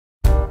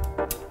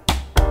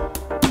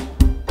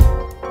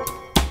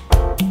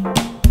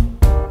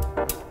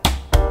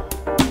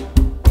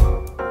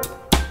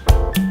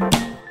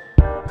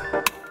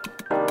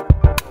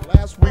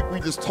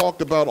we just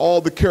talked about all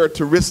the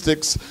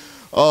characteristics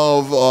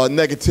of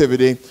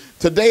negativity.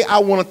 Today I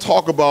want to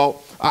talk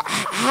about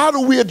how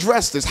do we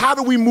address this? How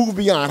do we move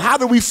beyond? How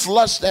do we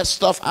flush that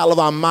stuff out of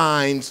our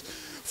minds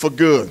for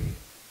good?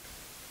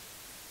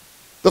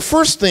 The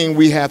first thing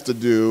we have to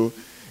do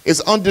is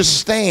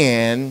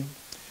understand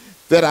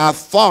that our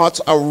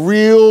thoughts are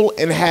real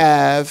and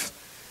have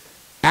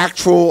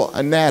actual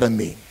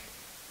anatomy.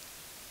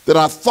 That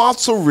our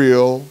thoughts are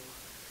real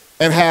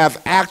and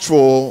have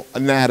actual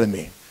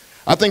anatomy.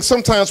 I think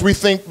sometimes we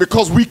think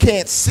because we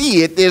can't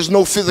see it, there's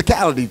no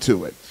physicality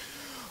to it.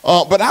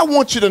 But I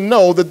want you to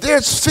know that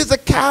there's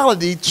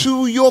physicality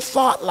to your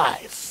thought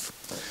life.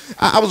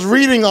 I was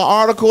reading an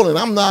article, and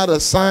I'm not a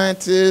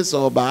scientist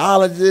or a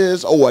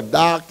biologist or a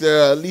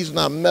doctor, at least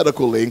not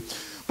medically,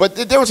 but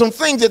there were some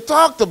things that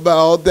talked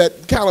about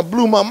that kind of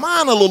blew my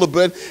mind a little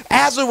bit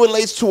as it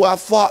relates to our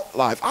thought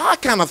life. I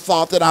kind of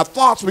thought that our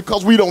thoughts,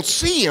 because we don't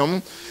see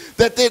them,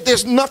 that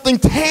there's nothing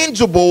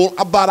tangible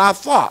about our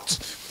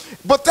thoughts.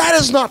 But that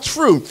is not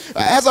true.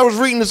 As I was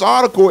reading this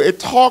article, it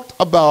talked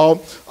about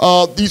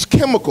these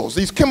chemicals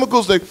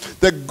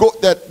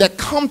that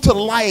come to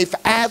life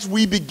as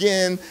we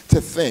begin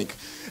to think.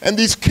 And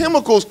these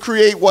chemicals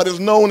create what is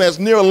known as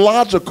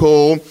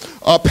neurological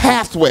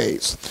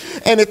pathways.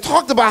 And it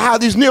talked about how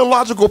these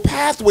neurological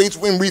pathways,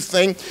 when we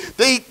think,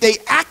 they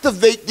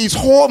activate these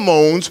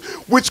hormones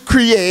which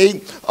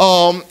create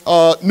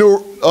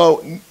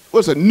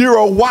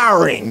neural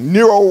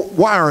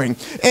wiring.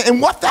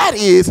 And what that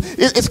is,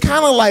 it's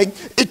kind of like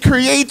it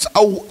creates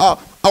a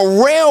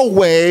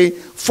railway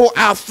for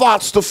our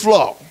thoughts to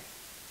flow.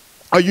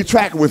 Are you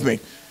tracking with me?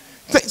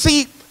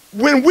 See,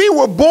 when we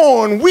were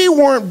born, we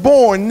weren't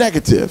born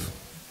negative.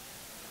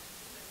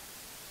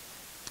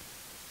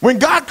 When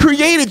God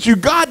created you,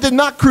 God did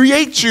not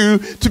create you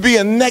to be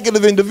a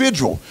negative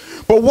individual.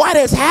 But what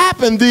has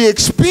happened, the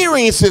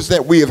experiences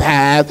that we have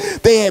had,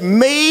 they have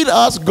made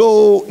us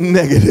go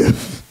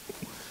negative.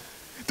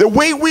 The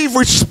way we've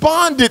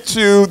responded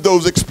to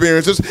those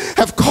experiences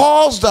have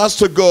caused us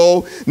to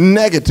go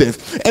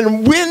negative.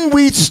 And when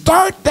we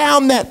start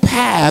down that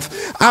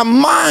path, our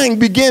mind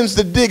begins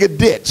to dig a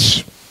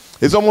ditch.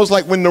 It's almost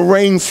like when the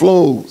rain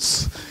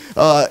flows.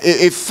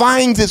 It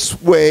finds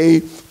its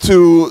way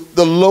to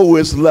the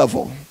lowest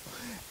level.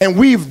 And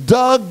we've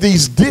dug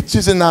these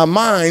ditches in our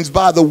minds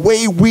by the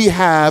way we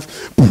have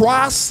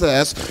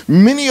processed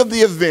many of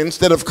the events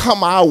that have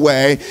come our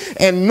way.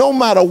 And no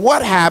matter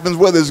what happens,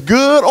 whether it's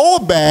good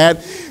or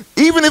bad,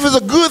 even if it's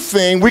a good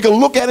thing, we can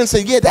look at it and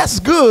say, yeah, that's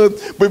good.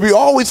 But we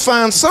always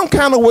find some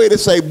kind of way to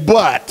say,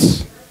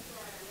 but.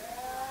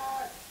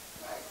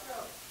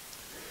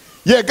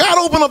 Yeah, God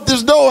opened up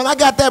this door and I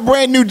got that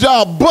brand new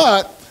job,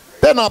 but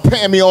they're not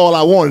paying me all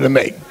I wanted to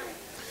make.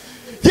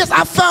 Yes,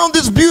 I found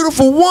this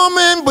beautiful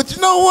woman, but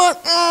you know what?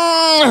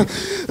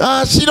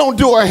 She don't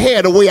do her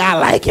hair the way I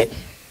like it.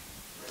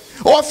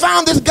 Or I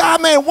found this guy,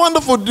 man,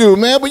 wonderful dude,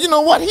 man, but you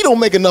know what? He don't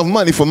make enough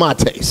money for my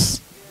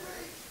taste.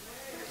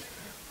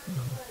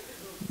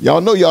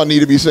 Y'all know y'all need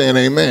to be saying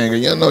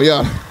amen. Y'all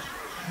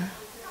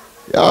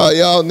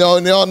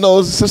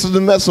know sisters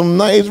have met some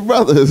nice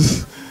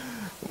brothers,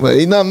 but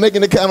he's not making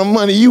the kind of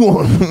money you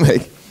want him to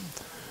make.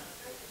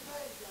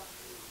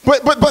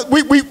 But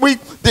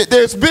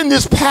there's been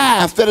this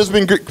path that has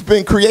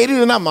been created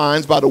in our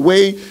minds by the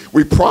way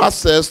we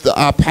process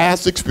our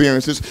past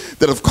experiences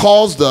that have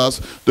caused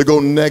us to go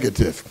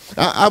negative.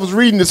 I was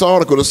reading this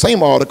article, the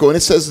same article, and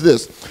it says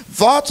this: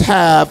 thoughts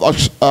have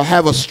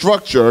a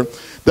structure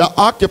that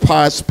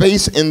occupies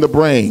space in the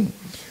brain.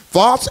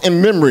 Thoughts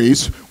and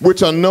memories,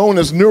 which are known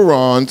as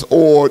neurons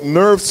or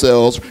nerve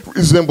cells,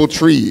 resemble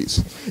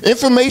trees.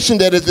 Information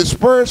that is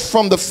dispersed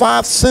from the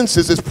five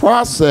senses is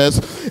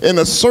processed in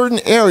a certain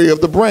area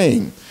of the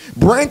brain.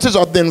 Branches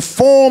are then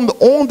formed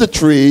on the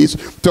trees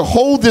to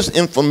hold this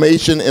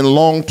information in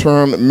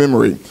long-term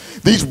memory.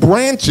 These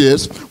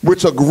branches,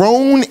 which are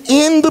grown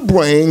in the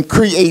brain,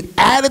 create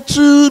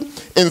attitude,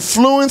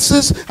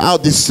 influences our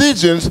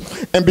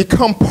decisions, and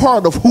become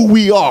part of who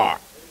we are.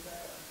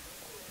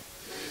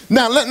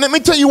 Now, let me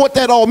tell you what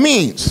that all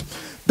means.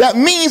 That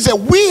means that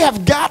we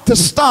have got to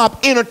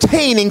stop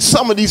entertaining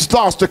some of these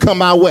thoughts to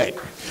come our way.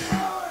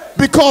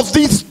 Because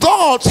these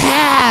thoughts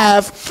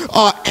have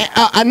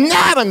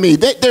anatomy,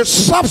 there's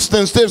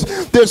substance,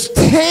 there's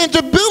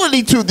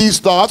tangibility to these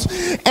thoughts.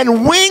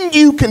 And when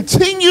you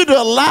continue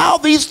to allow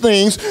these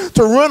things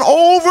to run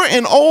over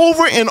and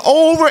over and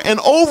over and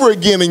over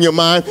again in your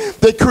mind,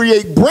 they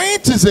create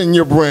branches in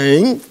your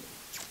brain.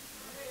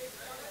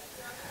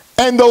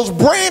 And those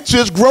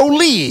branches grow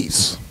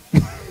leaves.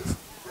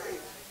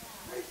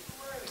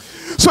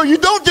 So you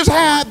don't just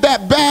have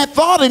that bad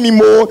thought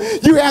anymore,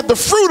 you have the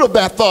fruit of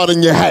that thought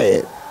in your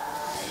head.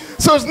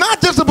 So it's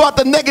not just about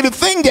the negative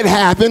thing that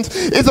happens,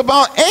 it's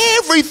about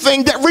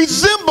everything that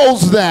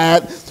resembles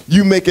that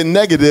you make it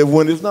negative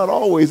when it's not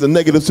always a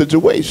negative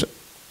situation.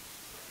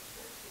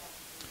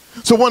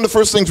 So one of the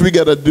first things we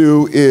got to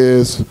do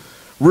is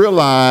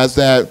realize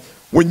that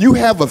when you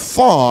have a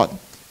thought,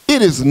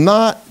 it is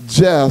not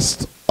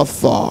just a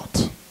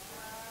thought.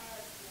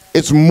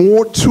 It's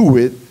more to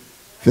it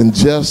than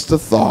just a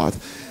thought.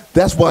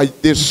 That's why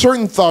there's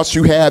certain thoughts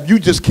you have you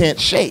just can't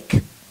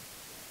shake.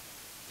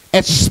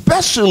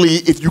 Especially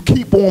if you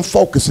keep on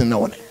focusing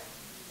on it.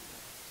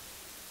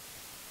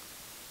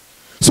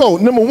 So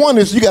number one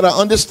is you got to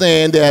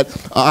understand that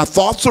our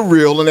thoughts are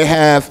real and they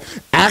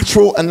have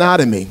actual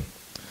anatomy.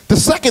 The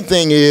second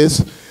thing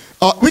is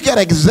we got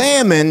to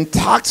examine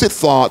toxic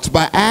thoughts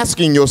by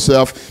asking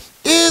yourself,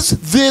 is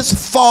this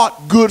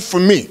thought good for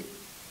me?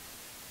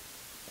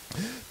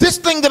 This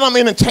thing that I'm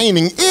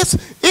entertaining,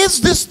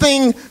 is this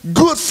thing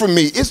good for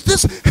me? Is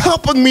this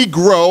helping me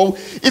grow?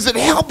 Is it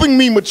helping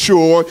me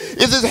mature?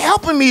 Is it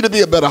helping me to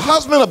be a better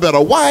husband, a better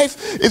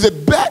wife? Is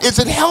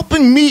it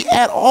helping me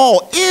at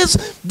all? Is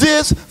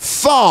this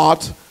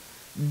thought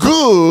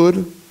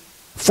good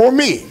for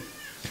me?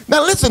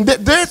 Now listen,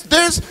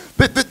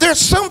 there's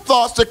some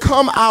thoughts that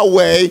come our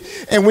way,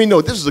 and we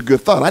know this is a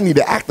good thought. I need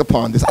to act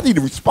upon this. I need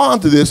to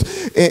respond to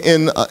this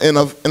in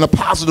a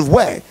positive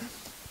way.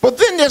 But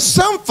then there's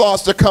some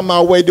thoughts that come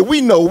our way that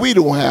we know we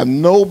don't have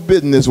no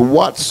business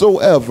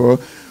whatsoever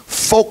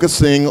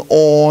focusing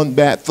on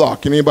that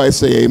thought. Can anybody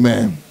say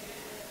amen?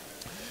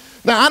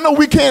 Now I know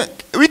we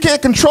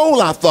can't control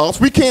our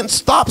thoughts. We can't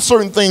stop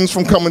certain things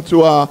from coming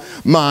to our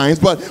minds,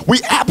 but we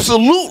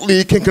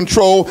absolutely can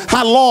control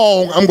how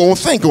long I'm going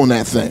to think on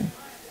that thing.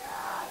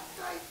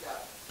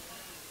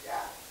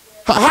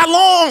 How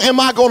long am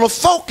I going to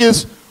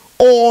focus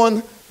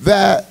on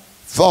that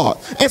thought?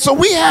 And so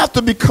we have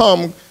to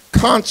become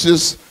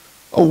conscious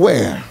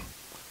aware.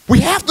 We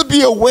have to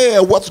be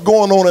aware of what's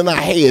going on in our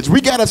heads.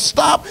 We got to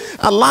stop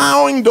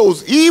allowing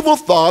those evil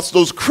thoughts,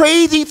 those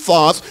crazy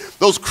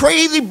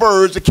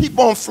birds to keep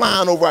on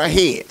flying over our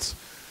heads.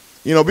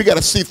 You know, we got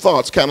to see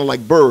thoughts kind of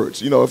like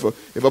birds. You know,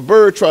 if a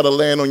bird try to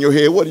land on your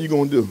head, what are you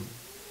going to do?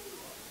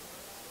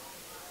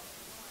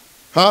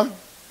 Huh?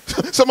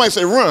 Somebody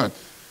say run.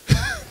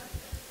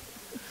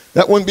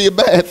 That wouldn't be a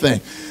bad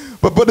thing.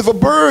 But if a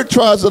bird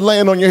tries to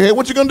land on your head,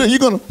 what you going to do? You're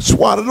going to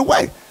swat it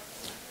away.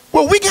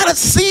 Well, we got to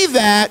see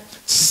that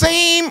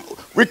same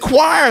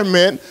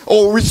requirement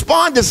or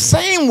respond the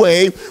same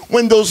way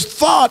when those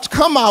thoughts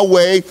come our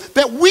way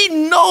that we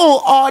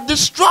know are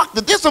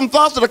destructive. There's some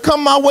thoughts that have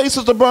come my way,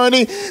 Sister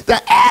Bernie,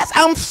 that as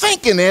I'm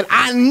thinking it,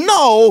 I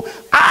know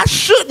I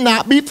should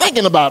not be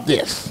thinking about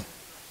this.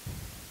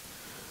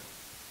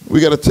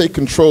 We got to take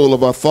control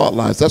of our thought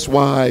lives. That's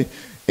why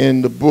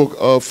in the book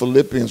of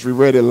Philippians, we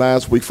read it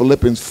last week,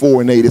 Philippians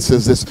 4:8, it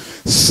says this: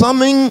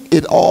 summing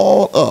it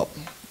all up,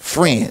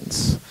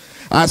 friends,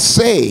 I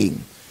say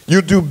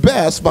you do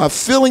best by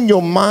filling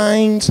your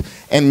minds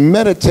and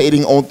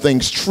meditating on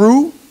things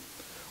true,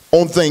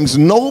 on things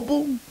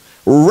noble,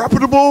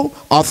 reputable,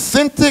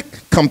 authentic,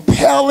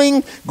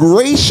 compelling,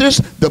 gracious,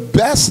 the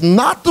best,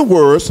 not the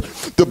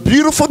worst, the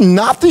beautiful,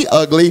 not the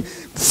ugly,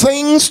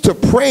 things to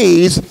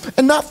praise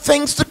and not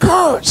things to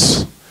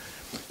curse.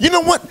 You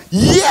know what?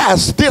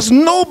 Yes, there's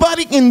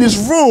nobody in this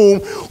room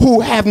who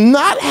have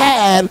not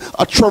had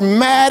a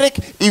traumatic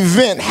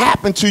event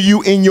happen to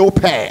you in your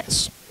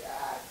past.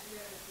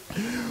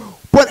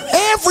 But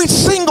every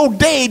single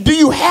day, do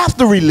you have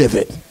to relive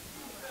it?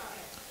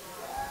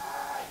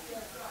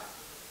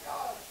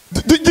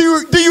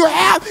 Do you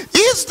have,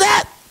 is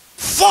that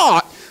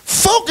thought,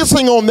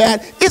 focusing on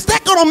that, is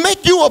that going to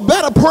make you a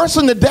better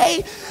person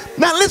today?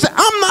 Now listen,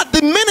 I'm not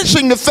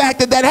diminishing the fact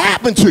that that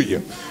happened to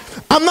you.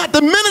 I'm not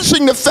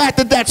diminishing the fact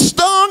that that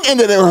stung and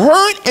that it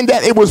hurt and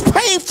that it was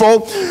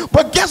painful.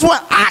 But guess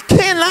what? I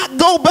cannot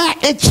go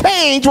back and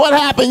change what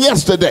happened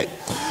yesterday.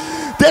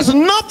 There's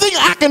nothing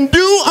I can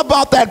do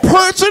about that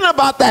person,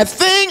 about that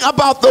thing,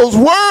 about those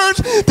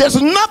words.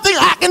 There's nothing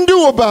I can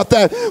do about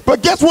that.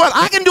 But guess what?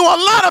 I can do a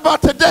lot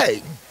about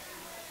today.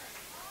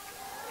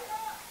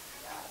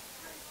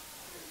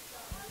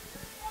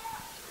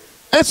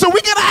 And so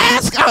we got to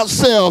ask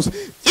ourselves,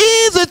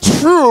 is it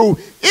true?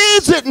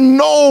 Is it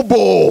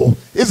noble?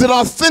 Is it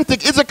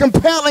authentic? Is it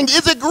compelling?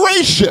 Is it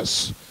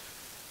gracious?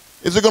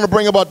 Is it going to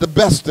bring about the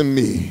best in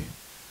me?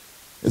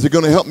 Is it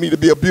going to help me to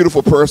be a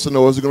beautiful person,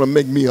 or is it going to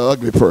make me an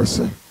ugly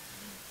person?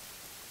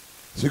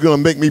 Is it going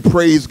to make me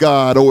praise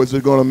God, or is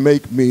it going to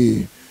make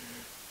me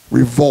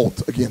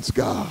revolt against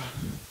God?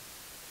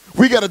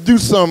 We got to do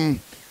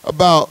something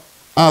about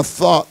our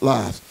thought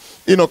lives.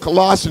 You know,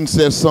 Colossians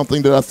says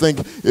something that I think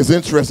is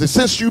interesting.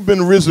 Since you've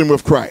been risen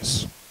with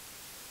Christ,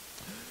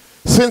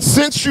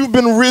 since you've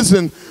been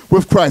risen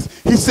with Christ,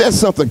 he says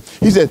something.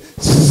 He said,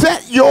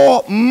 set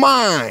your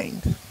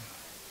mind.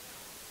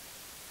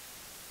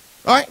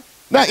 All right?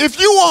 Now, if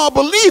you are a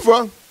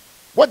believer,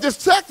 what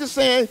this text is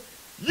saying,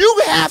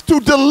 you have to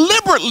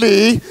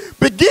deliberately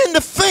begin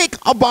to think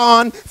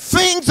upon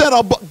things that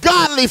are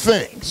godly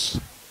things.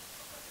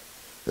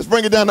 Let's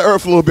bring it down to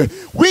earth a little bit.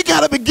 We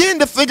got to begin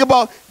to think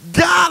about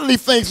godly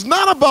things,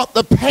 not about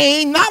the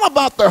pain, not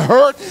about the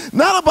hurt,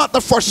 not about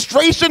the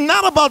frustration,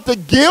 not about the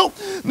guilt,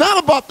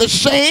 not about the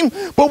shame,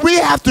 but we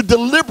have to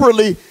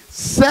deliberately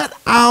set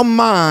our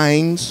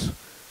minds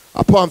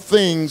upon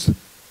things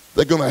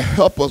that are going to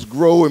help us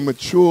grow and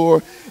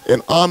mature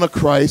and honor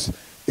Christ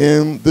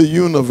in the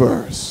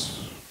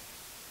universe.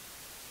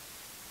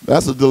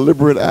 That's a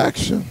deliberate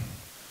action.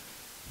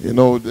 You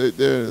know,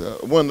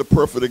 one of the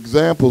perfect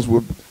examples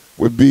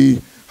would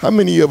be, how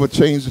many of you ever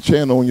changed the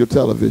channel on your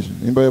television?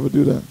 Anybody ever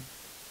do that?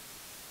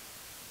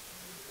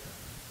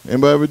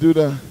 Anybody ever do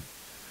that?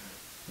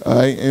 All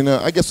right, and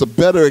I guess a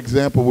better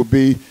example would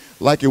be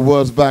like it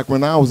was back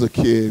when I was a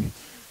kid.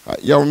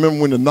 Y'all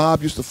remember when the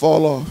knob used to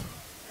fall off?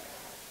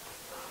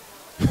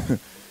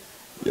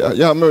 Y'all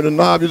remember the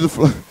knob used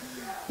to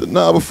the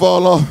knob would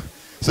fall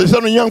off? So some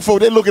of the young folk,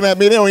 they're looking at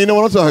me, they don't even know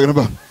what I'm talking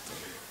about.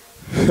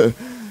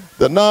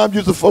 The knob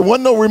used to fall,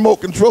 wasn't no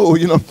remote control,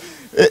 you know.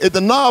 If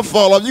the knob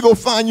fall off, you're going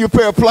to find you a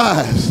pair of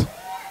pliers.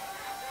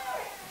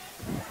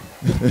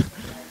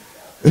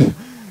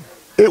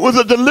 It was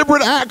a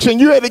deliberate action.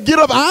 You had to get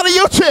up out of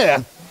your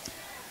chair,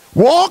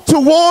 walk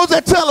towards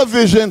that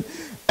television,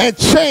 and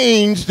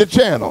change the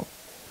channel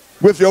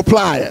with your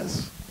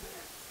pliers.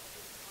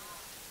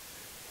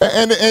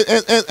 And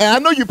I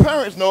know you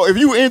parents know, if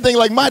you were anything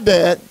like my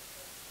dad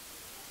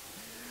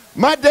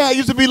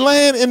used to be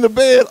laying in the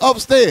bed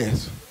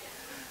upstairs,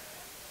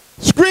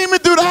 screaming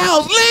through the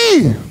house,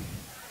 Lee!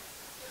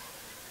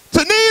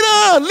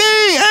 Tanita,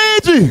 Lee,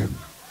 Angie,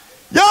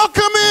 y'all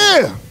come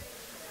here.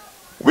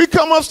 We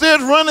come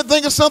upstairs running,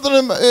 thinking something,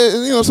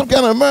 some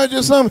kind of emergency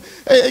or something.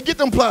 Hey, get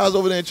them pliers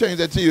over there and change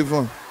that TV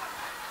for me.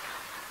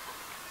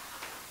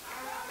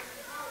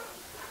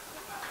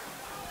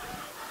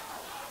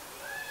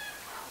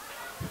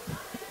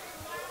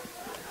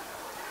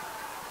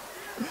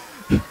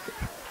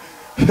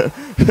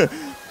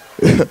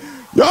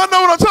 Y'all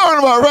know what I'm talking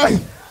about, right?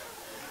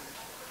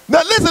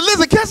 Now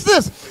listen, catch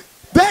this.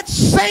 That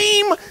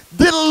same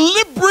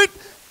deliberate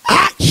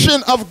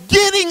action of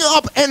getting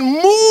up and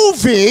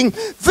moving,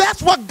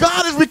 that's what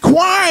God is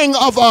requiring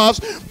of us,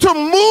 to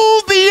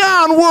move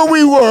beyond where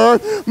we were,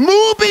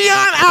 move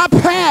beyond our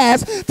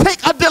past,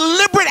 take a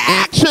deliberate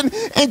action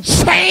and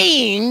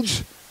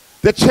change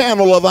the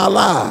channel of our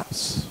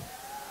lives.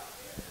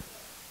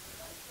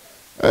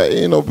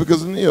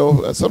 Because,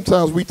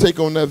 sometimes we take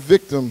on that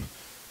victim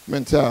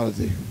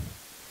mentality.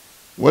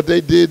 What they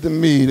did to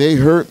me, they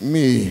hurt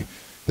me.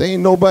 There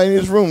ain't nobody in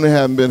this room that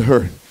haven't been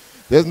hurt.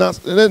 There's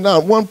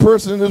not one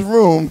person in this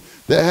room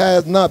that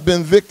has not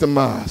been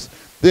victimized.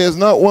 There's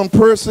not one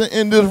person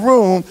in this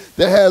room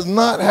that has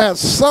not had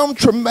some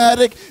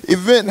traumatic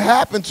event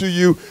happen to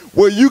you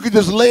where you could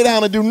just lay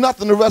down and do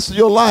nothing the rest of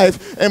your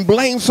life and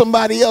blame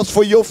somebody else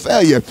for your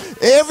failure.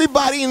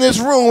 Everybody in this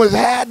room has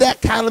had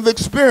that kind of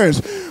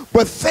experience.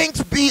 But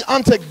thanks be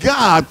unto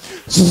God,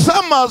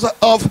 some of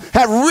us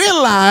have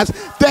realized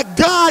that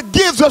God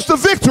gives us the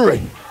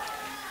victory.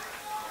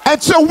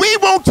 And so we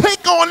won't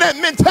take on that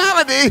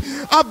mentality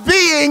of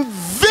being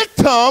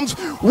victims.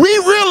 We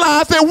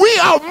realize that we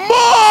are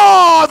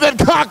more than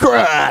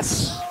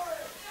conquerors.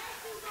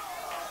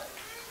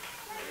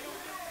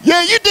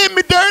 Yeah, you did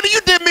me dirty,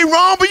 you did me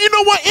wrong, but you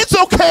know what? It's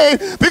okay,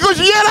 because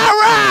yet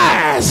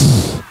I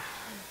rise.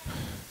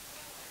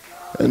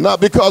 And not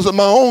because of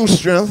my own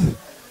strength,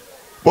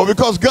 but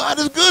because God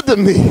is good to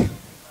me.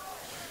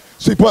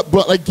 See,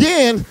 but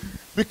again,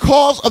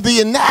 because of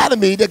the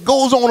anatomy that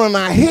goes on in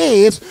our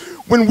heads,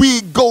 when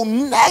we go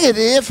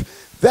negative,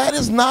 that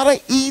is not an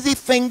easy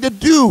thing to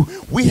do.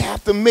 We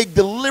have to make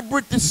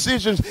deliberate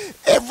decisions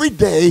every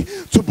day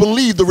to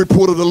believe the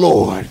report of the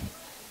Lord.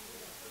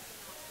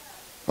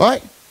 All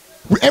right?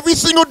 Every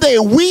single day,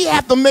 we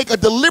have to make a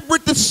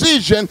deliberate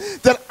decision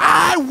that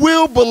I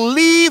will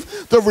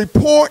believe the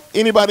report.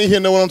 Anybody here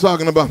know what I'm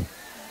talking about?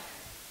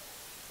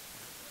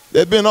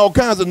 There have been all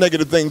kinds of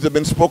negative things that have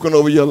been spoken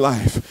over your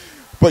life.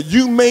 But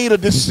you made a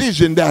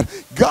decision that,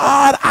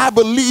 God, I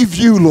believe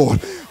you,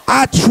 Lord.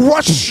 I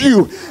trust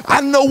you.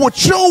 I know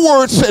what your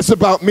word says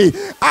about me.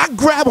 I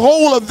grab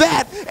hold of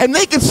that, and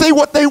they can say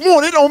what they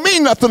want. It don't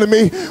mean nothing to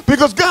me,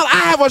 because, God,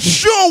 I have a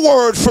sure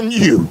word from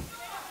you.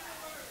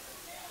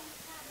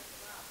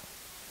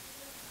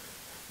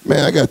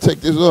 Man, I got to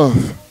take this off.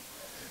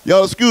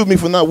 Y'all excuse me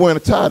for not wearing a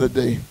tie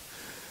today.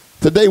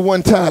 Today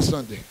wasn't tie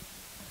Sunday.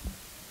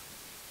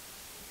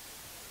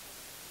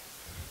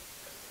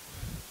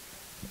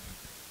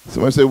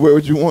 Somebody said, where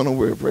would you want to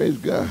wear? Praise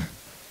God.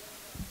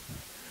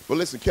 But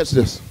listen, catch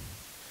this.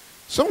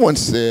 Someone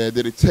said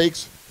that it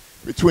takes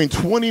between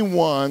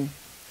 21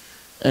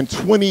 and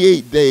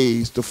 28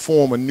 days to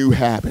form a new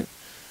habit,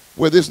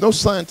 where there's no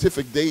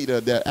scientific data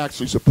that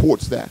actually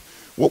supports that.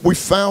 What we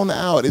found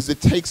out is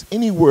it takes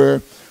anywhere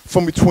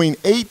from between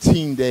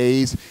 18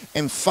 days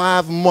and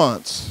 5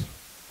 months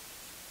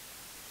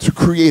to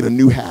create a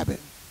new habit.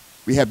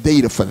 We have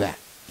data for that.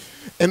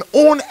 And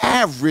on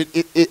average,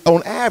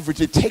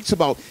 it takes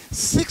about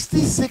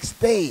 66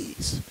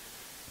 days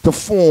to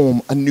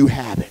form a new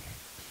habit.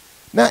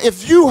 Now,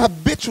 if you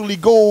habitually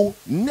go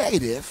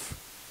negative,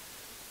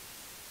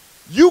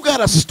 you got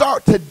to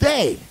start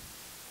today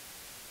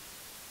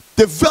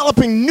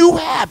developing new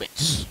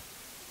habits.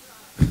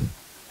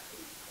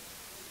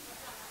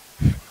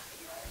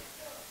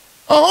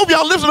 I hope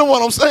y'all listen to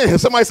what I'm saying.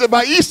 Somebody said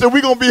by Easter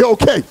we're going to be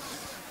okay.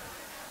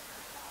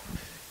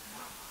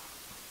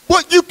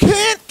 But you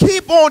can't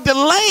keep on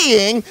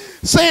delaying,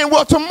 saying,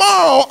 well,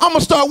 tomorrow I'm going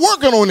to start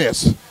working on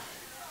this.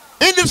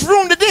 In this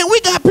room today, we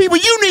got people,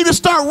 you need to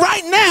start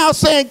right now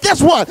saying,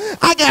 guess what?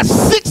 I got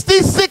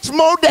 66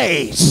 more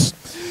days.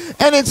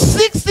 And in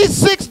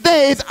 66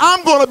 days,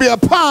 I'm going to be a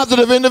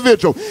positive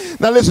individual.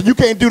 Now listen, you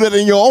can't do that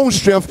in your own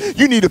strength.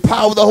 You need the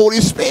power of the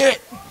Holy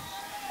Spirit.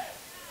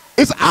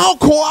 It's our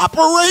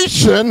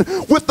cooperation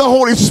with the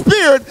Holy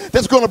Spirit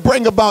that's going to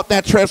bring about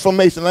that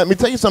transformation. Let me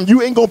tell you something.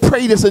 You ain't going to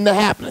pray this into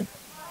happening.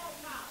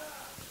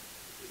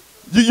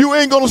 You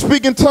ain't going to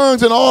speak in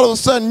tongues and all of a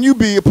sudden you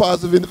be a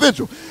positive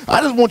individual.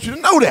 I just want you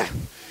to know that.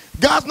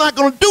 God's not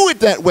going to do it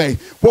that way.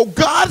 What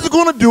God is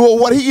going to do, or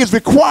what he is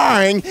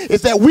requiring,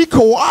 is that we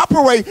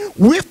cooperate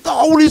with the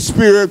Holy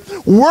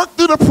Spirit, work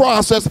through the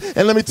process,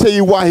 and let me tell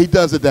you why he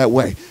does it that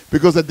way.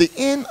 Because at the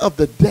end of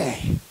the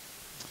day,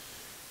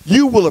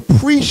 you will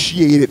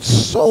appreciate it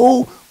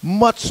so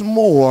much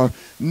more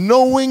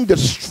knowing the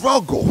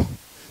struggle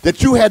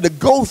that you had to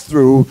go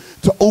through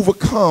to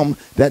overcome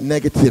that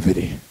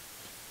negativity.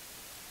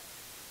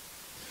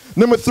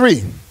 Number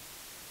 3,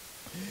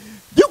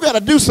 you got to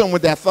do something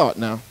with that thought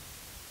now.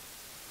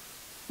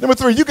 Number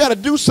 3, you got to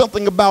do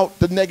something about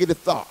the negative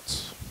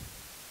thoughts.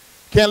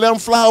 Can't let them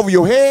fly over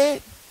your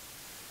head.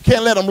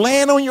 Can't let them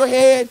land on your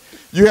head.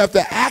 You have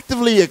to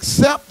actively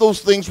accept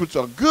those things which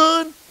are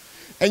good,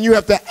 and you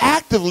have to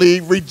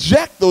actively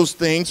reject those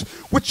things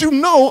which you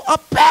know are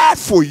bad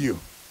for you.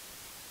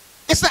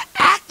 It's an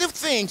active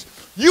thing.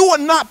 You are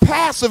not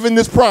passive in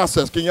this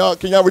process. Can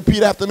y'all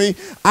repeat after me?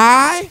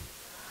 I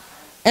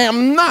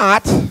am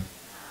not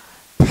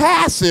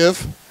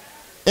passive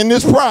in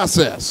this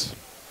process.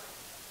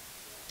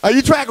 Are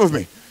you tracking with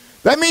me?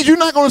 That means you're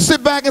not going to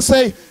sit back and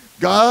say,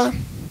 God,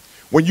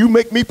 when you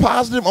make me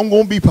positive, I'm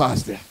going to be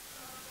positive.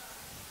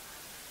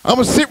 I'm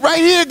going to sit right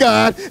here,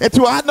 God,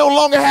 until I no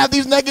longer have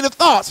these negative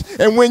thoughts.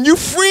 And when you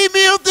free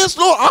me of this,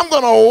 Lord, I'm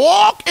going to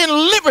walk in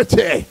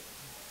liberty.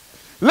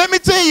 Let me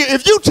tell you,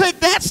 if you take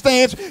that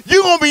stance,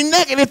 you're going to be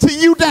negative till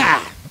you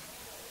die.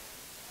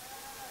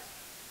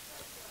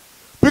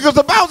 Because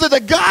the Bible says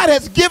that God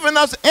has given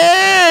us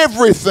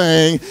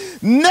everything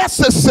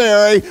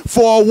necessary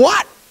for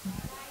what?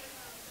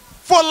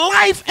 For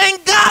life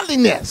and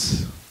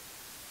godliness.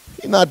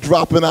 He's not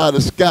dropping out of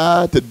the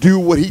sky to do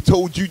what he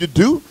told you to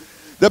do.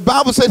 The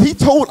Bible says he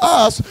told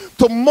us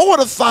to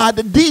mortify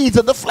the deeds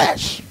of the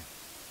flesh.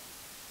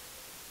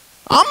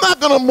 I'm not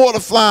going to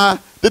mortify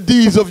the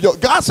deeds of your...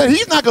 God said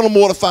he's not going to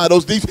mortify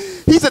those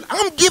deeds. He said,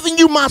 I'm giving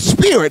you my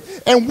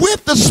spirit, and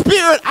with the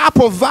spirit I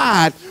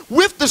provide,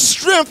 with the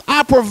strength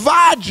I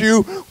provide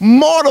you,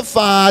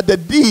 mortify the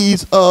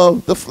deeds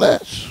of the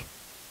flesh.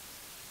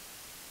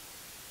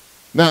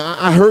 Now,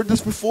 I heard this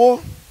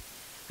before,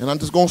 and I'm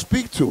just going to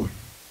speak to it.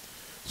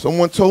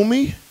 Someone told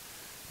me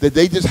that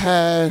they just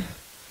had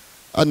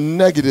a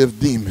negative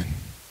demon.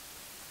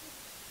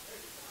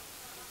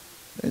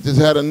 They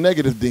just had a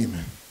negative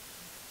demon.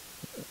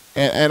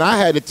 And I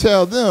had to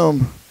tell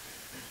them,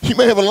 you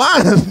may have a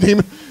lion's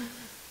demon,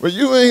 but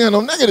you ain't got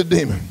no negative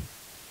demon.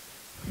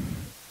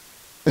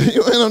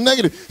 You ain't no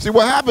negative. See,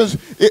 what happens,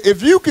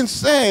 if you can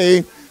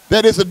say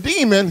that it's a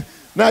demon,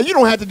 now you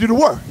don't have to do the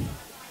work.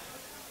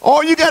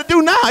 All you got to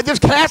do now is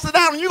just cast it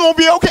out and you're going to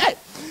be okay.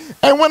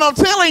 And when I'm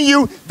telling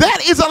you,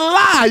 that is a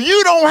lie.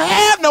 You don't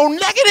have no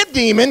negative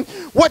demon.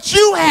 What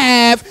you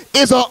have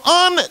is an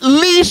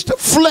unleashed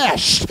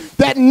flesh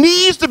that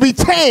needs to be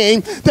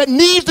tamed, that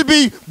needs to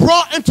be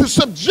brought into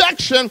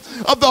subjection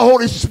of the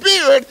Holy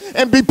Spirit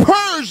and be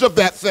purged of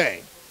that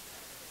thing.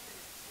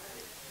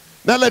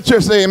 Now let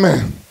church say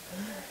amen.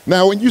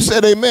 Now when you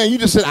said amen, you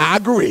just said, I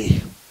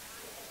agree.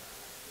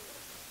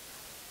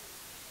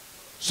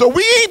 So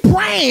we ain't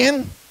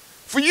praying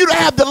for you to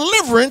have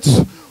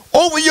deliverance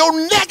over your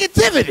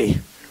negativity.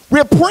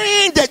 We're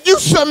praying that you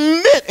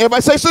submit,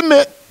 everybody say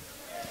submit,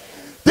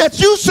 that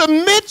you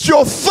submit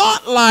your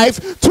thought life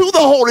to the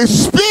Holy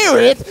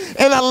Spirit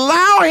and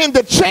allow him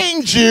to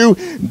change you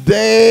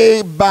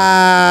day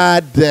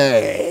by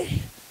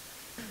day.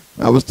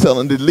 I was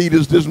telling the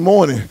leaders this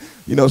morning,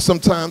 you know,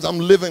 sometimes I'm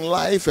living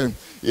life and,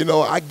 you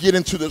know, I get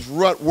into this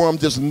rut where I'm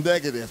just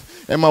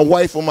negative. And my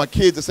wife or my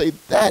kids will say,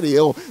 Daddy,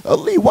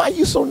 Lee, why are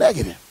you so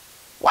negative?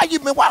 Why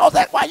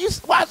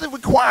does it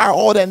require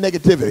all that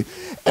negativity?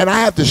 And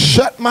I have to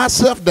shut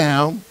myself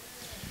down,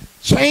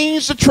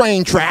 change the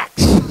train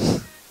tracks.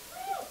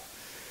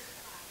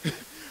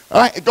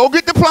 All right, go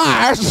get the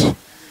pliers,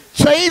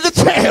 change the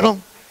channel,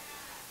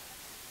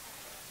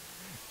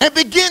 and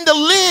begin to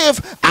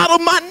live out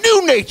of my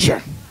new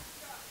nature.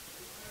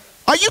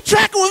 Are you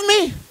tracking with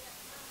me?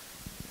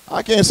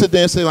 I can't sit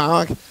there and say,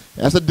 well,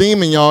 that's a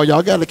demon, y'all.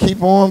 Y'all got to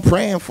keep on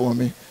praying for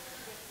me.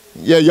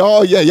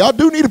 Y'all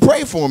do need to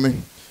pray for me.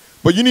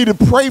 But you need to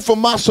pray for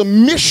my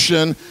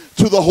submission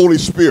to the Holy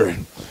Spirit.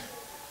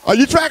 Are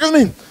you tracking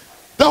me?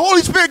 The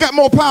Holy Spirit got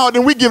more power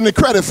than we give him the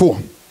credit for.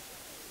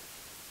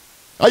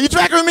 Are you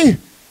tracking me?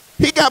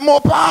 He got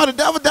more power.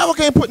 The devil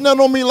can't put nothing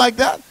on me like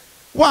that.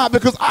 Why?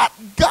 Because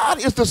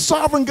God is the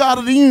sovereign God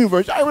of the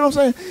universe. You know what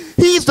I'm saying?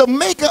 He's the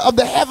maker of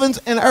the heavens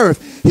and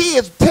earth. He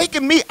has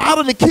taken me out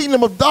of the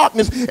kingdom of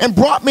darkness and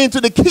brought me into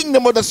the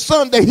kingdom of the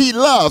Son that he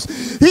loves.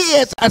 He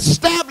has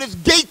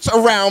established gates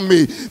around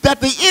me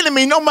that the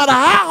enemy, no matter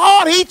how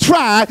hard he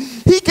tried,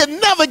 he can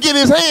never get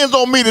his hands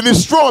on me to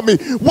destroy me.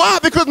 Why?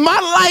 Because my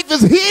life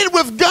is hid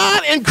with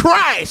God in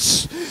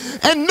Christ.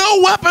 And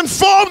no weapon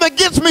formed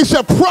against me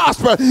shall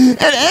prosper.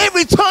 And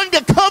every tongue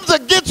that comes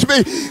against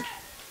me,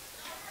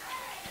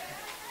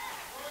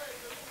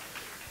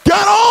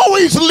 God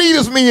always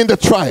leads me into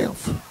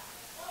triumph.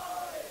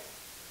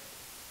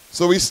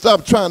 So we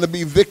stop trying to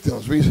be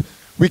victims.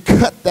 We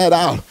cut that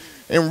out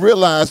and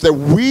realize that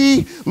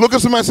we, look at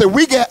somebody and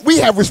say, we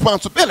have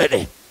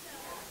responsibility.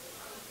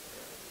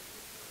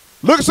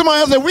 Look at somebody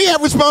else and say, we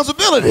have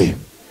responsibility.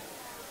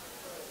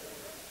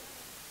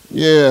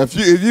 Yeah,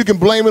 if you can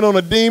blame it on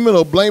a demon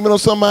or blame it on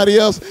somebody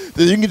else,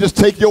 then you can just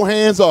take your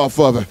hands off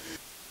of it.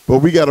 But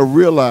we got to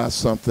realize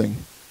something,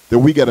 that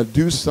we got to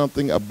do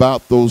something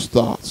about those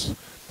thoughts.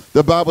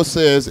 The Bible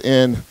says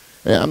and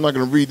I'm not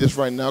going to read this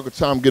right now because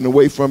time getting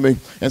away from me.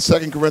 In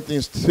 2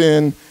 Corinthians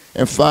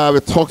 10:5,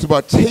 it talks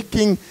about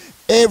taking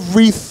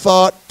every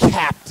thought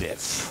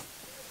captive.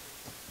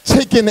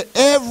 Taking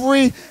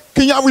every,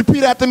 can y'all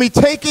repeat after me?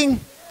 Taking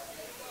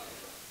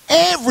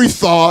every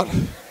thought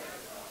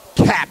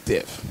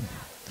captive.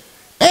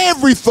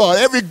 Every thought,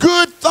 every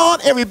good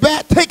thought, every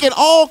bad, take it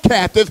all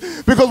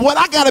captive, because what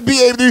I got to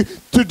be able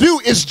to do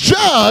is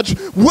judge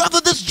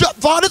whether this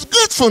thought is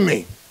good for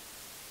me.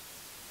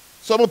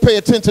 So I'm going to pay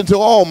attention to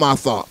all my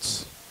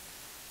thoughts.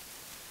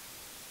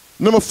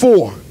 Number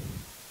 4,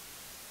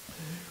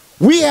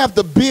 we have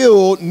to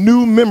build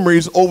new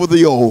memories over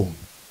the old.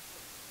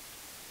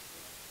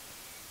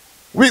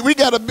 We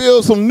got to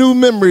build some new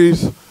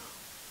memories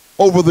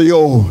over the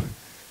old.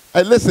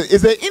 Hey, listen,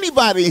 is there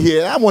anybody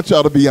here, I want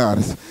y'all to be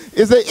honest,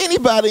 is there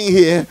anybody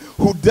here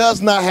who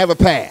does not have a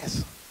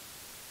past?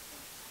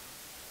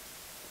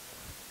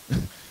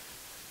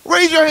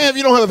 Raise your hand if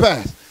you don't have a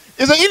past.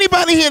 Is there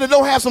anybody here that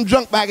don't have some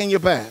junk back in your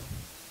past?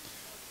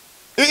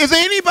 Is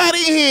there anybody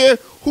here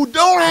who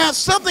don't have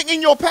something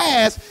in your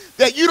past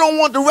that you don't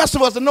want the rest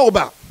of us to know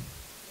about?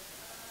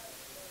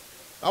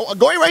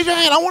 Go ahead, raise your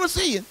hand. I want to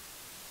see you.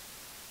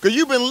 Because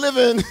you've been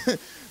living,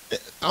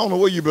 I don't know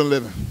where you've been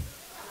living.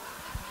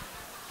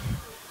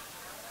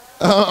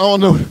 I don't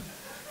know.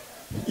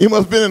 You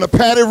must have been in a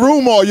padded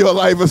room all your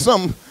life or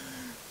something.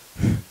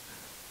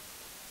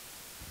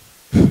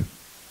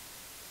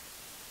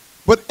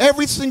 But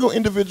every single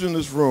individual in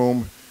this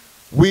room,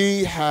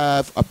 we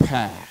have a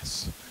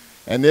past.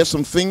 And there's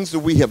some things that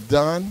we have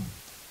done.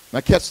 Now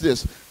catch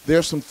this.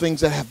 There's some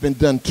things that have been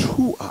done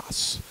to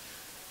us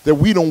that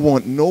we don't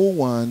want no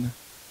one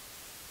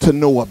to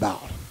know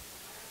about.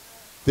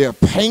 They're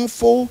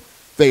painful.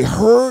 They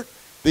hurt.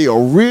 They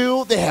are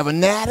real. They have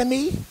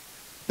anatomy.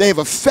 They have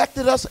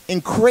affected us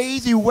in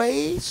crazy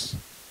ways.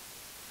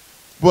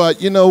 But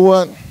you know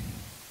what?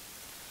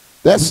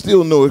 That's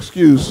still no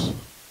excuse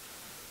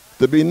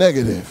to be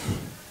negative.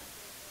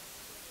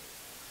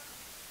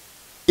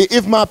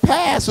 If my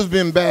past has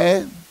been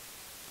bad,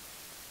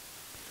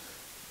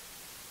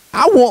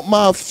 I want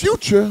my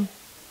future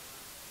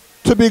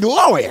to be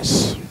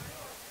glorious.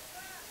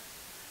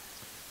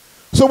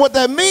 So what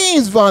that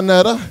means,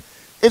 Vonetta,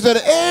 is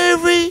that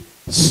every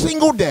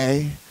single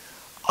day,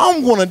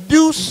 I'm going to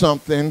do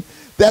something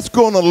that's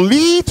going to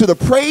lead to the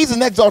praise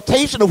and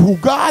exaltation of who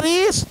God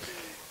is.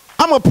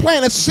 I'm going to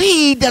plant a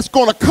seed that's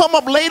going to come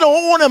up later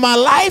on in my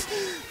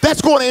life that's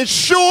going to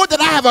ensure that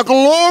I have a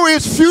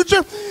glorious future.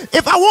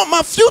 If I want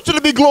my future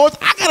to be glorious,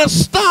 I got to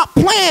stop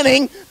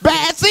planting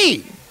bad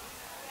seed.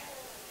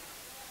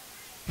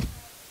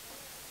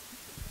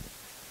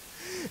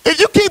 If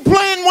you keep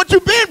planting what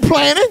you've been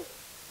planting,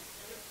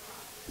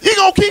 you're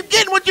going to keep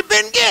getting what you've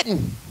been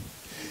getting.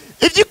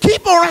 If you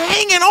keep on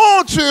hanging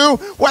on to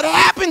what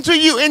happened to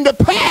you in the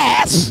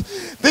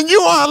past, then you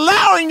are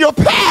allowing your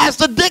past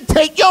to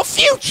dictate your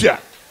future.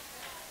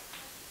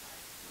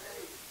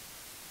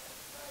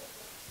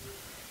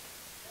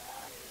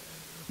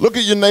 Look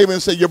at your neighbor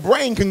and say, your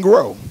brain can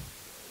grow.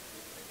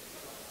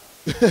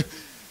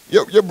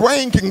 your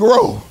brain can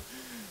grow.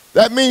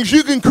 That means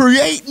you can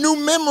create new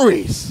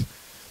memories,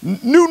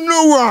 new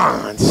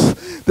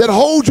neurons that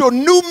hold your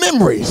new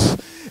memories.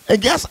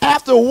 And guess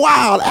after a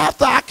while,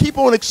 after I keep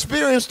on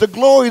experiencing the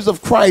glories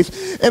of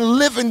Christ and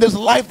living this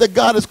life that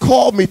God has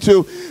called me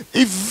to,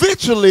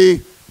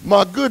 eventually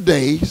my good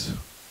days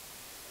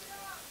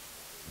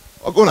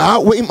are going to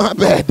outweigh my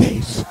bad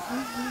days.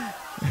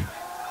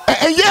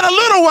 And yet a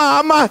little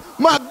while, my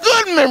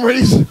good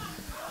memories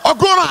are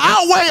going to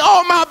outweigh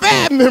all my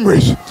bad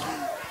memories.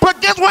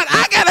 But guess what?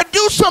 I got to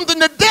do something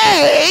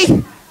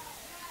today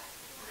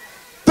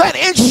that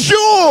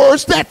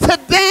ensures that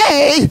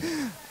today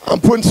I'm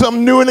putting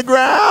something new in the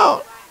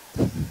ground.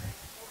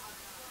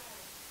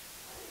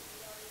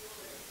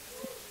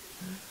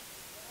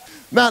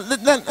 Now, let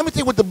me tell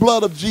you what the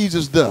blood of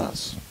Jesus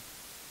does.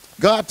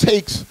 God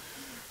takes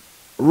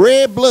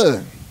red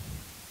blood,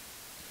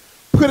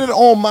 put it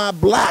on my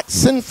black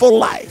sinful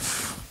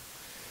life,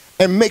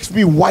 and makes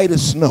me white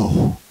as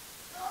snow.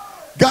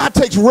 God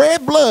takes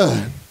red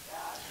blood,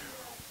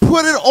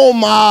 put it on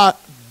my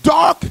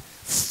dark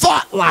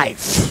thought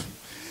life,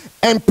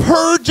 and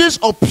purges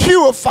or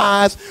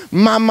purifies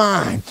my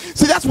mind.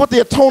 See, that's what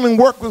the atoning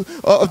work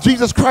of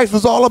Jesus Christ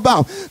was all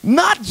about.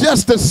 Not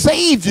just to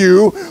save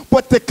you,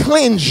 but to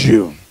cleanse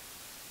you.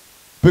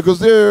 Because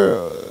there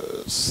are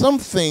some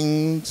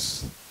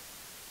things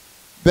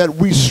that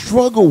we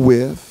struggle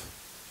with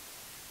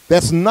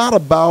that's not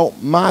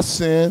about my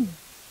sin,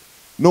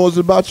 nor is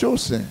it about your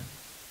sin.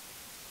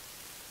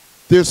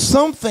 There's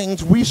some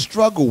things we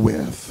struggle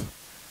with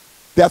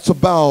that's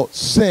about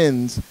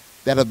sins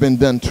that have been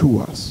done to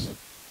us.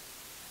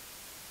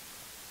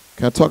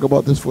 Can I talk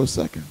about this for a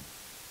second?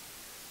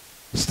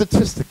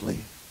 Statistically,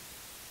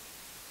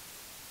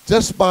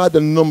 just by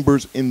the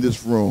numbers in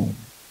this room,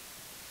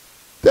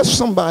 there's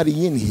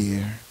somebody in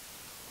here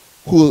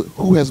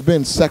who has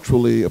been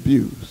sexually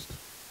abused.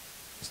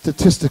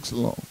 Statistics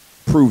alone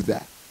prove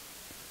that.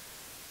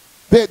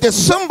 There's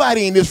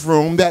somebody in this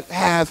room that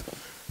have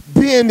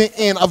been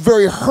in a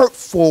very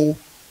hurtful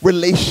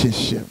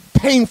relationship,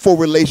 painful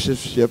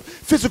relationship,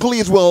 physically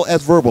as well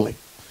as verbally.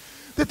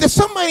 There's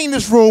somebody in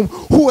this room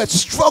who has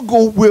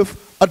struggled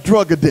with a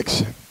drug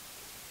addiction.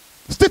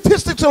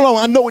 Statistics alone,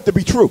 I know it to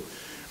be true.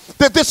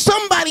 That there's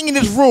somebody in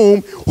this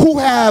room who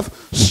have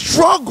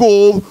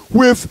struggled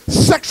with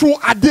sexual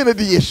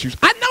identity issues.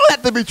 I know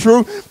that to be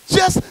true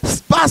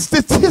just by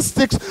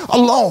statistics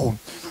alone.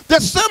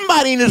 There's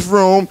somebody in this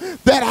room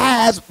that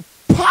has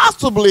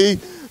possibly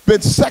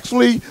been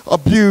sexually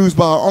abused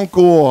by an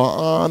uncle or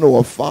aunt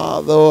or a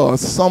father or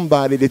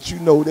somebody that you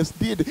know that's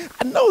did.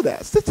 I know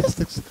that.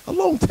 Statistics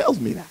alone tells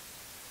me that.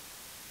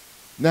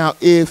 Now,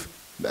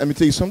 let me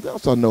tell you something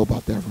else I know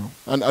about that room.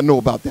 I know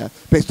about that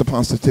based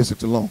upon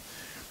statistics alone.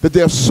 That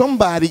there's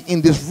somebody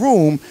in this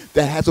room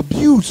that has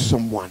abused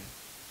someone.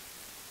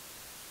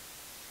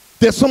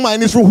 There's somebody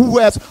in this room who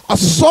has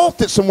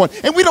assaulted someone.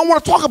 And we don't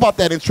want to talk about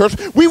that in church.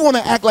 We want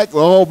to act like,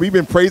 oh, we've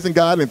been praising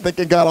God and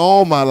thanking God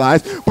all my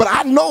life. But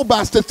I know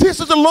by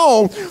statistics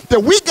alone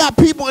that we got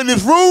people in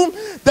this room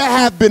that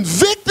have been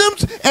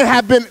victims and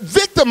have been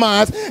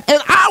victimized.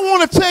 And I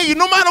want to tell you,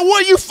 no matter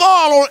where you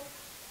fall on,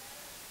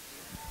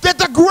 that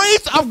the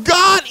grace of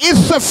God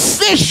is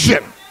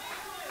sufficient.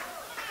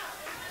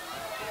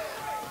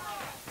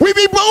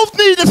 We both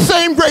need the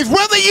same grace.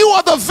 Whether you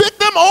are the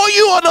victim or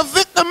you are the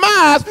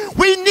victimized,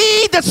 we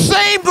need the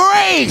same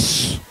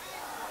grace.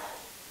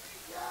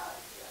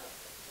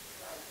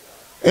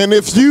 And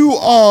if you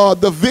are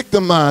the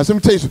victimized, let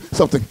me tell you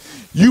something.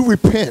 You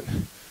repent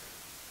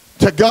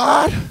to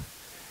God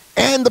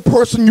and the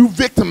person you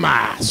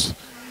victimized.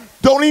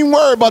 Don't even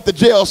worry about the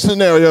jail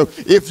scenario.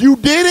 If you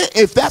did it,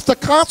 if that's the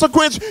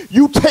consequence,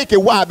 you take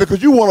it. Why?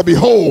 Because you want to be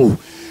whole.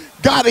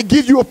 God will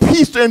give you a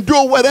peace to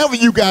endure whatever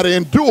you got to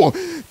endure.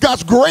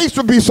 God's grace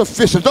will be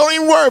sufficient. Don't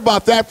even worry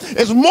about that.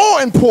 It's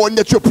more important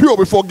that you're pure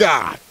before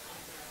God.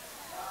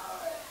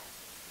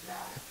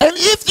 And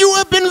if you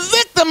have been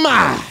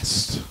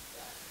victimized,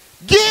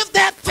 give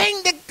that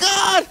thing to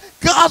God.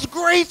 God's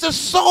grace is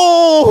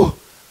so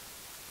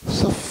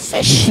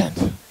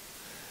sufficient.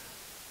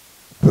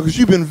 Because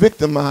you've been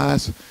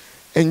victimized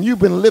and you've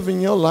been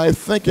living your life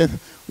thinking,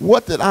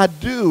 what did I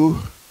do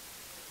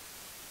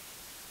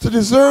to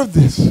deserve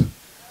this?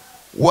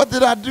 What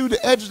did I do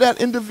to edge that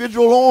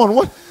individual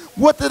on?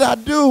 What did I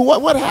do?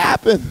 What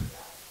happened?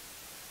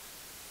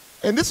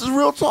 And this is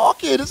real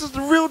talk here. This is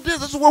the real deal.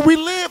 This is where we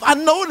live. I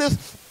know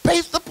this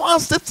based upon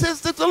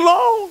statistics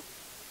alone.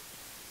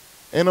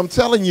 And I'm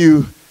telling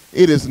you,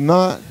 it is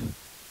not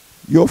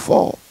your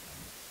fault.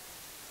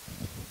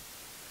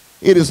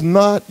 It is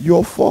not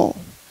your fault.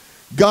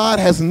 God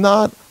has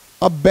not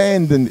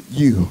abandoned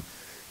you.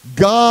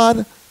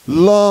 God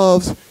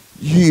loves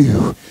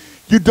you.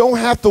 You don't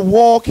have to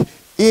walk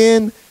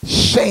in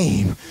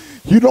shame.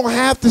 You don't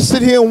have to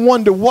sit here and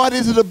wonder, what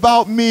is it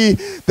about me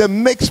that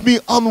makes me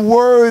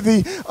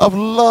unworthy of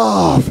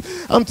love?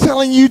 I'm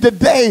telling you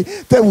today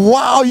that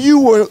while you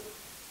were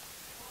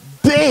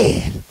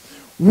dead,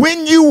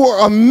 when you were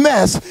a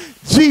mess,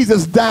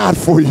 Jesus died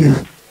for you.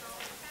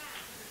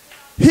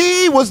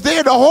 He was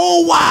there the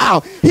whole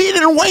while. He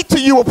didn't wait till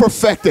you were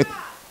perfected.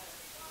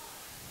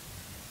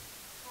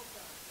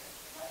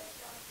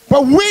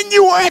 But when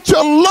you were at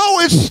your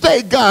lowest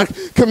state, God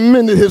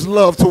commended his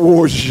love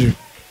towards you.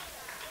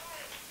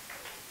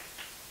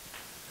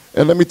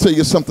 And let me tell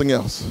you something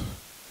else.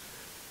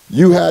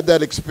 You had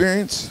that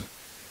experience.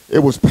 It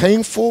was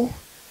painful,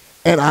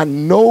 and I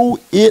know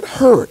it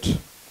hurt.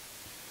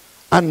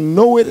 I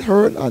know it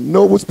hurt. I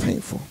know it was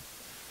painful.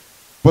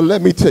 But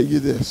let me tell you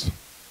this.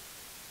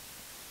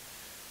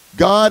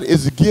 God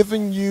is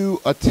giving you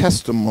a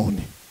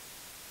testimony.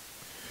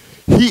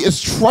 He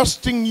is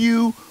trusting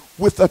you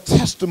with a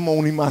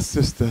testimony, my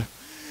sister,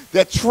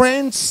 that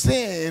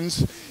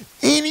transcends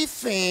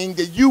anything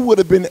that you would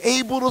have been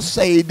able to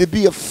say to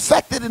be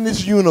affected in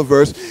this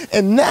universe.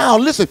 And now,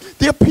 listen,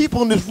 there are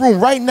people in this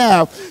room right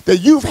now that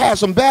you've had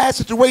some bad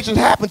situations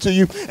happen to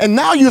you, and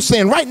now you're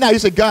saying right now, you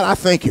say, God, I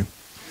thank you.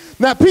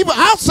 Now, people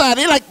outside,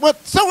 they're like, well,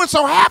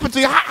 so-and-so happened to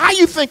you. How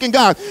you thinking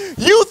God?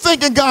 You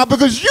thinking God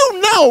because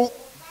you know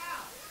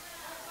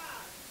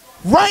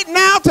right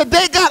now,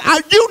 today,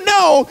 God, you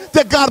know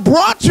that God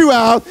brought you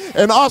out,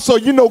 and also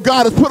you know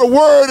God has put a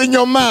word in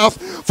your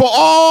mouth for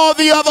all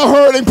the other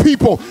hurting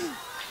people.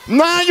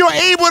 Now you're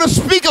able to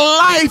speak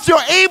life.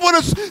 You're able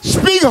to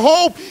speak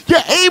hope. You're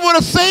able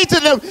to say to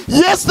them,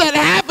 yes, that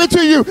happened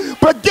to you.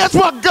 But guess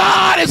what?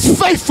 God is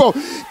faithful.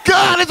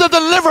 God is a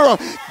deliverer.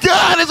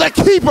 God is a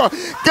keeper.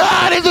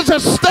 God is a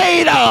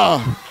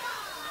sustainer.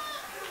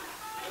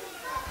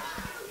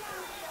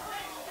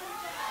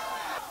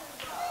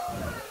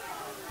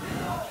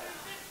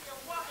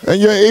 And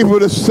you're able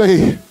to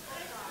say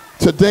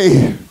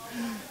today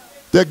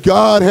that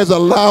God has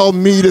allowed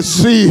me to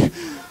see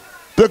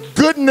the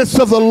goodness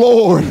of the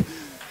Lord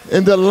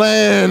in the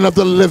land of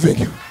the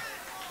living.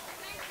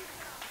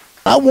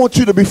 I want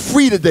you to be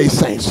free today,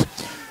 saints.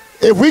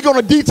 If we're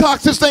going to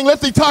detox this thing,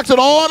 let's detox it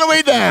all the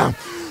way down.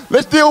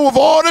 Let's deal with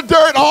all the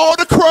dirt, all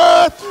the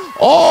crud,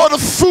 all the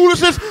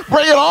foolishness,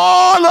 bring it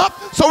all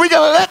up so we can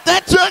let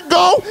that junk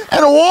go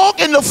and walk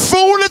in the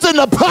fullness and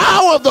the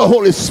power of the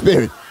Holy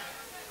Spirit.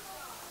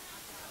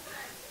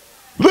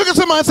 Look at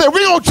somebody and say,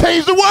 we're going to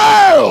change the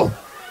world.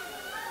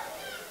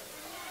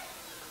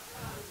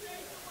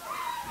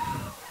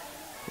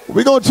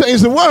 We're going to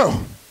change the world.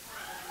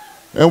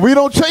 And we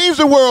don't change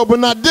the world by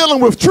not dealing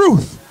with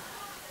truth.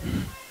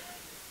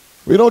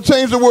 We don't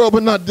change the world by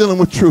not dealing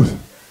with truth.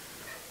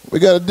 We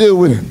got to deal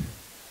with it.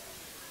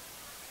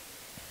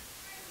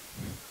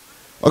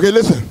 Okay,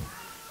 listen.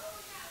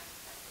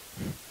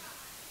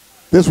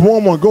 This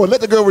woman, go. Let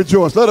the girl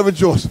rejoice. Let her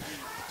rejoice.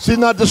 She's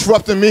not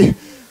disrupting me.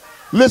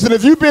 Listen,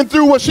 if you've been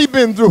through what she's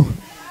been through,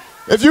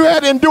 if you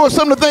had to endure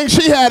some of the things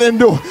she had to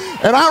endure,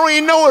 and I don't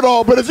even know it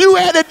all, but if you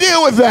had to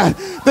deal with that,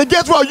 then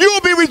guess what?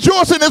 You'll be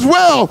rejoicing as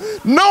well,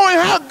 knowing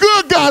how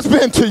good God's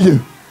been to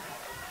you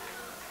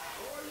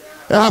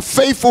and how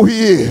faithful he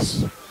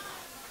is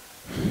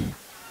and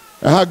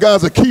how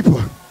God's a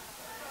keeper.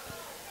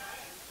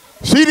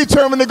 She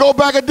determined to go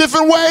back a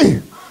different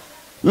way.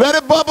 Let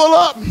it bubble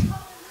up.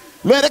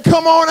 Let it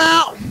come on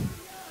out.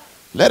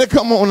 Let it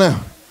come on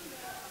out.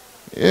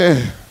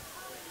 Yeah.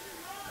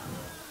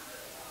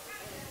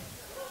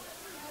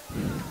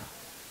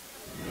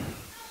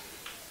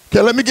 Okay,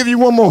 let me give you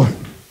one more.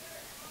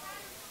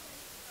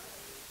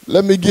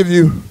 Let me give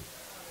you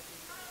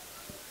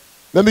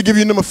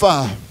number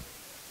 5.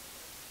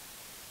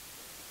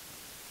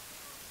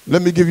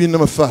 Let me give you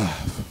number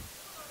 5.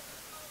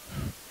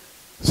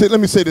 See, let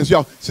me say this,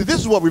 y'all. See, this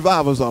is what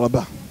revival is all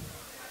about.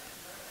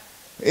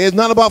 It's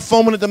not about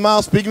foaming at the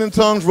mouth, speaking in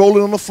tongues,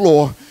 rolling on the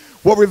floor.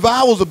 What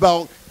revival is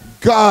about,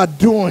 God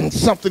doing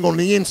something on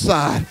the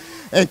inside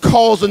and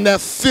causing that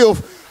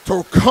filth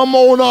to come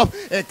on up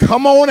and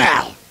come on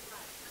out.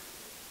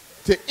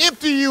 To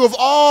empty you of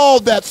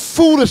all that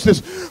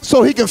foolishness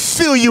so he can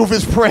fill you with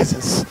his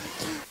presence.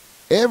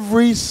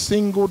 Every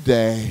single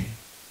day,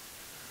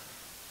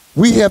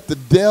 we have to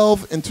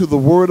delve into the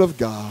Word of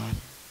God.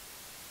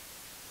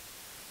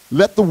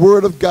 Let the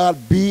Word of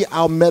God be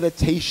our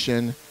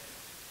meditation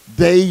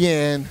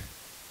day in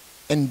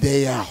and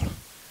day out.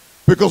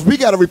 Because we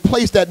got to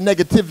replace that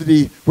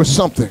negativity with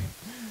something.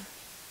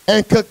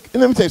 And let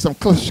me tell you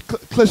something,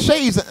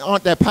 cliches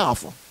aren't that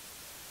powerful.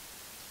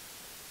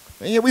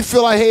 And yet we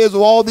fill our heads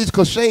with all these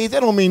cliches. They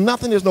don't mean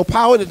nothing. There's no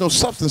power. There's no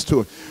substance to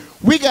it.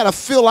 We got to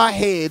fill our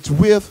heads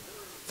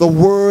with the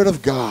Word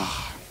of God.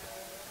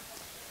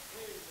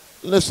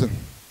 Listen.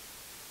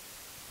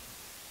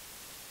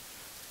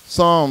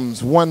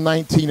 Psalms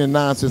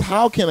 119:9 says,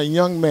 how can a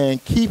young man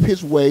keep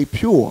his way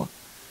pure?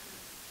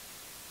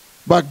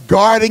 By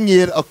guarding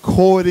it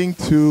according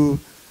to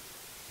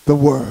the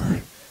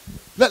Word.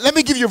 Let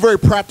me give you a very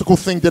practical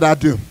thing that I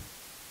do.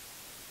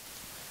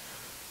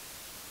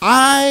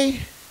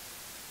 I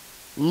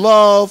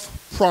love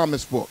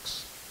promise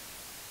books.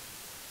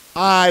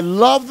 I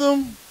love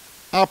them.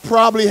 I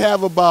probably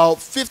have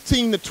about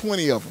 15 to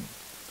 20 of them.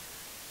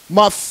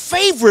 My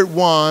favorite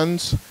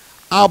ones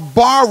I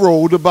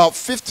borrowed about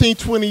 15,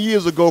 20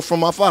 years ago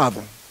from my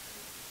father.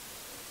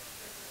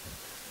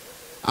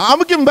 I'm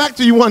going to give them back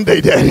to you one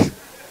day, Daddy.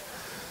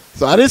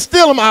 So I didn't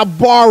steal them, I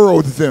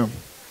borrowed them.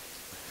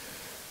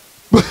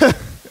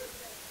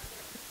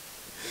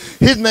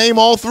 His name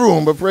all through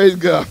them, but praise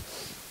God.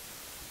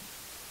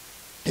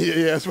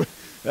 Yeah,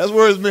 that's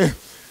where it's been.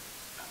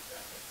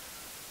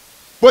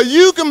 But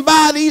you can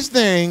buy these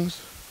things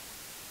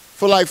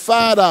for like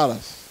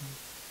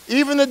 $5.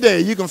 Even today,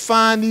 you can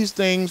find these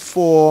things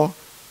for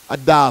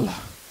 $1.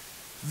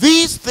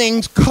 These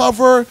things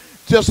cover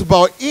just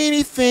about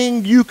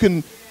anything you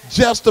can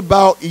just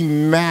about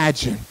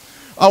imagine.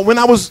 When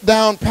I was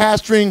down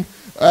pastoring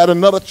at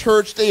another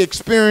church, they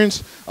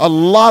experienced a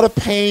lot of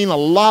pain, a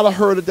lot of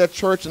hurt at that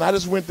church, and I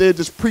just went there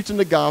just preaching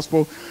the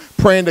gospel,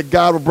 praying that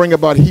God would bring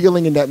about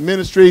healing in that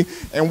ministry.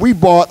 And we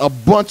bought a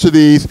bunch of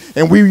these,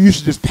 and we used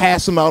to just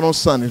pass them out on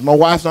Sundays. My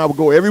wife and I would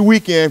go every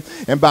weekend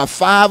and buy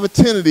 5 or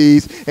 10 of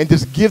these and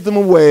just give them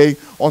away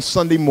on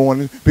Sunday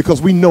morning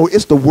because we know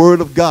it's the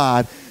Word of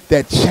God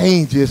that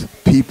changes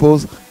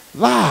people's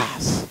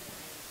lies.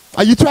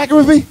 Are you tracking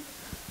with me?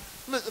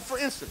 For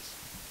instance,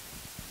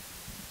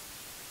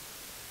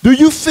 do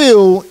you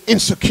feel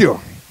insecure?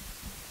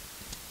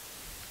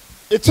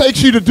 It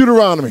takes you to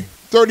Deuteronomy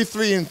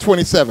 33 and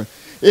 27.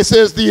 It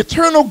says, the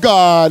eternal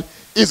God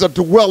is a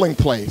dwelling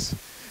place,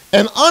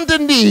 and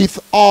underneath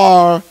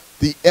are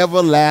the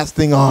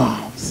everlasting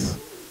arms.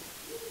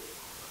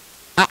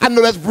 I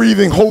know that's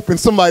breathing hope in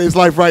somebody's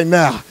life right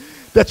now.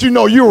 That you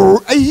know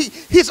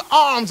his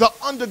arms are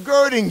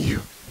undergirding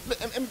you.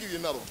 Let me give you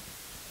another one.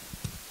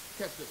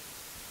 Catch this.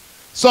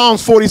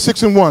 Psalms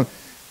 46 and 1.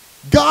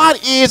 God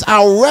is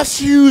our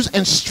refuge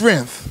and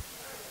strength,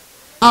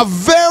 a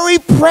very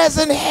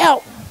present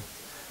help.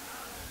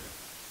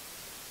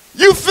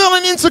 You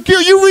feeling insecure?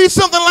 You read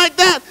something like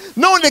that,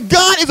 knowing that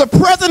God is a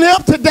present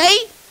help today?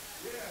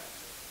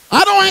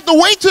 I don't have to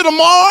wait till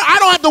tomorrow. I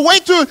don't have to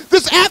wait till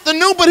this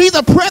afternoon, but he's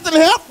a present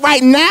help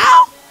right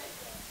now.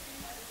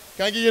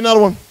 Can I give you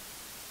another one?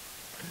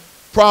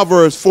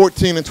 Proverbs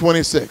 14 and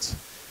 26.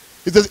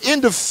 It says,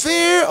 in the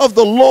fear of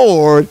the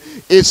Lord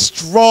is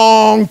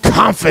strong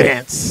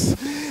confidence,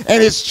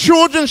 and his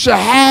children shall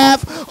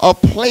have a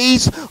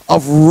place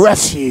of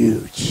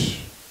refuge.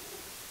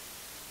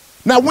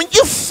 Now, when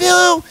you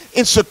feel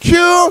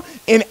insecure,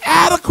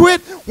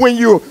 inadequate, when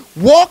you're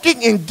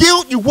walking in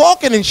guilt, you're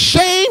walking in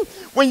shame,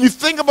 when you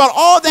think about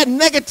all that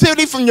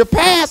negativity from your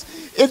past,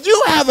 if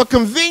you have a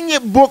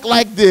convenient book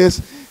like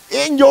this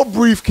in your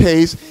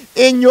briefcase,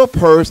 in your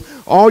purse,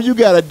 all you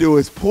got to do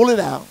is pull it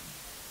out.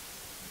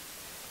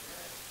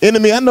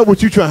 Enemy, I know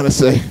what you're trying to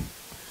say,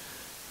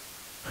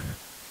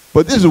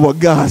 but this is what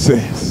God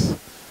says.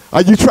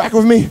 Are you tracking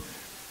with me?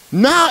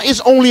 Now it's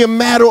only a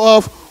matter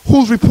of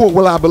whose report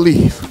will I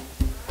believe?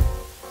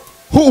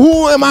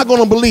 Who am I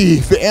going to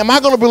believe? Am I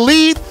going to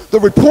believe the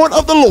report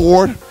of the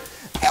Lord,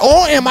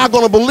 or am I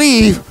going to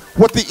believe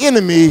what the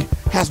enemy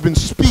has been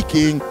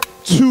speaking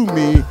to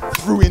me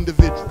through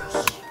individuals?